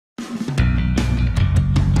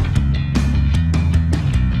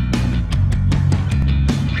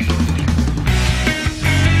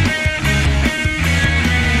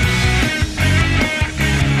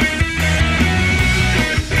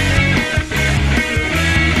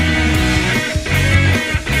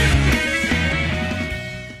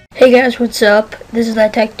Hey guys, what's up? This is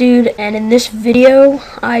that tech dude, and in this video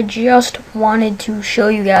I just wanted to show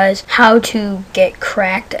you guys how to get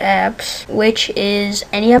cracked apps, which is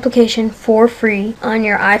any application for free on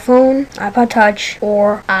your iPhone, iPod Touch,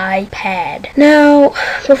 or iPad. Now,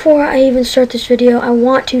 before I even start this video, I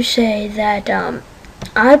want to say that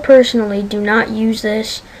I personally do not use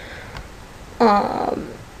this for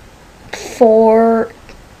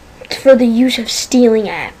the use of stealing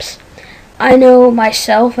apps. I know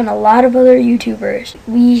myself and a lot of other YouTubers,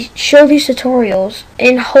 we show these tutorials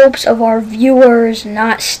in hopes of our viewers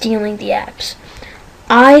not stealing the apps.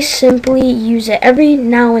 I simply use it every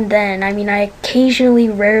now and then. I mean, I occasionally,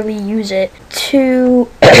 rarely use it to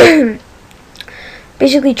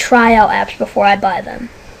basically try out apps before I buy them.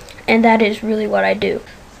 And that is really what I do.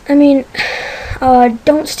 I mean,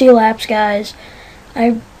 don't steal apps, guys.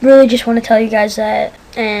 I really just want to tell you guys that.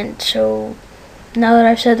 And so, now that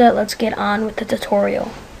I've said that, let's get on with the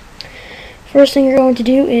tutorial. First thing you're going to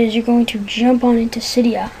do is you're going to jump on into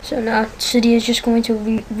Cydia. So now Cydia is just going to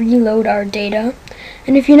reload our data.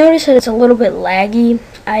 And if you notice that it's a little bit laggy,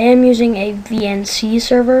 I am using a VNC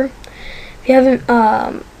server. If you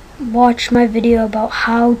haven't watched my video about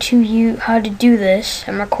how to do this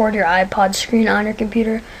and record your iPod screen on your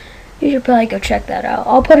computer, you should probably go check that out.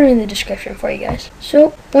 I'll put it in the description for you guys.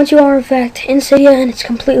 So, once you are in fact in Cydia and it's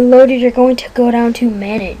completely loaded, you're going to go down to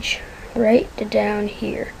Manage, right down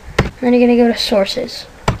here. And then you're going to go to Sources.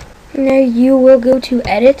 And there you will go to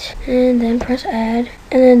Edit, and then press Add.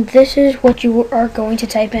 And then this is what you are going to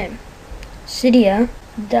type in.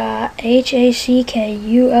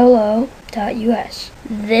 Cydia.hackkullo.us.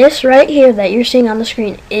 This right here that you're seeing on the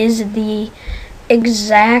screen is the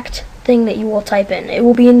exact thing that you will type in. It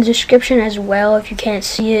will be in the description as well if you can't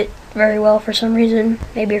see it very well for some reason,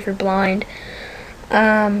 maybe if you're blind,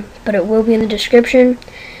 but it will be in the description.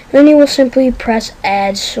 Then you will simply press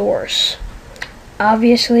Add Source.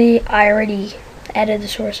 Obviously I already added the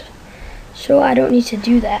source, so I don't need to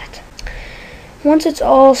do that. Once it's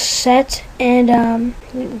all set and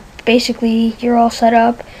basically you're all set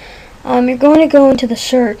up, you're going to go into the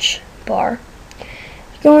search bar.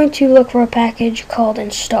 Going to look for a package called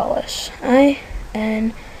installous.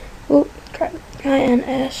 I-N-S-T-A.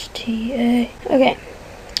 Okay,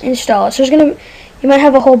 installous. You might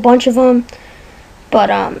have a whole bunch of them,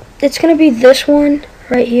 but it's gonna be this one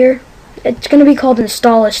right here. It's gonna be called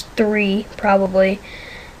installous 3 probably.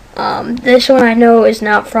 This one I know is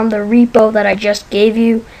not from the repo that I just gave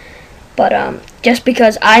you, but just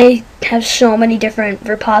because I have so many different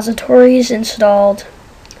repositories installed,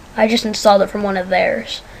 I just installed it from one of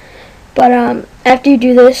theirs. But after you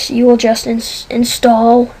do this, you will just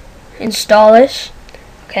install installous.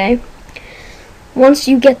 Okay. Once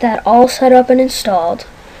you get that all set up and installed,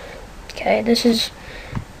 okay, this is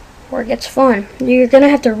where it gets fun. You're gonna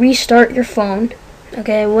have to restart your phone.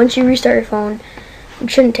 Okay. Once you restart your phone,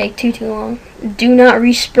 it shouldn't take too long. Do not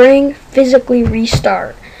respring. Physically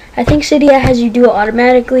restart. I think Cydia has you do it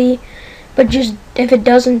automatically, but just if it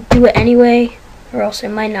doesn't, do it anyway, or else it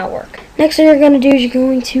might not work. Next thing you're going to do is you're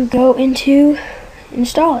going to go into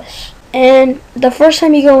installous. And the first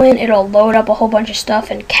time you go in, it'll load up a whole bunch of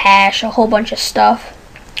stuff and cache a whole bunch of stuff.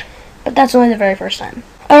 But that's only the very first time.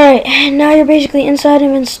 Alright, and now you're basically inside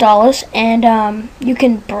of installous, and you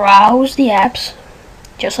can browse the apps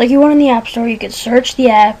just like you would in the App Store. You can search the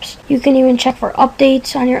apps. You can even check for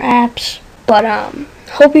updates on your apps. But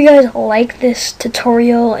hope you guys like this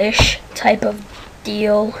tutorial-ish type of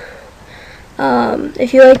deal.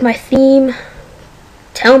 If you like my theme,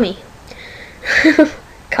 tell me.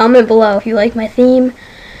 Comment below if you like my theme.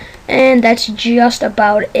 And that's just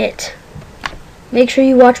about it. Make sure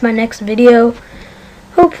you watch my next video.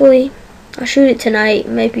 Hopefully, I'll shoot it tonight,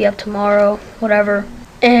 maybe up tomorrow, whatever.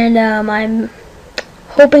 And I'm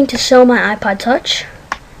hoping to sell my iPod Touch.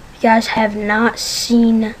 If you guys have not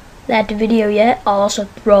seen that video yet, I'll also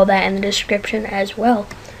throw that in the description as well.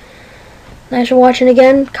 Thanks for watching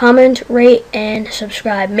again. Comment, rate, and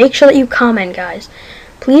subscribe. Make sure that you comment, guys.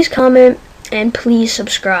 Please comment and please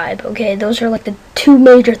subscribe. Okay, those are like the two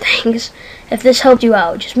major things. If this helped you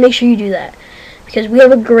out, just make sure you do that. Because we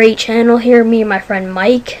have a great channel here, me and my friend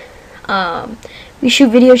Mike. We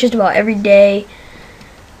shoot videos just about every day.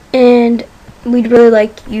 And we'd really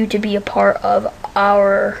like you to be a part of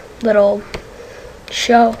our little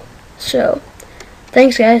show. So,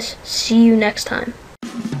 thanks guys. See you next time.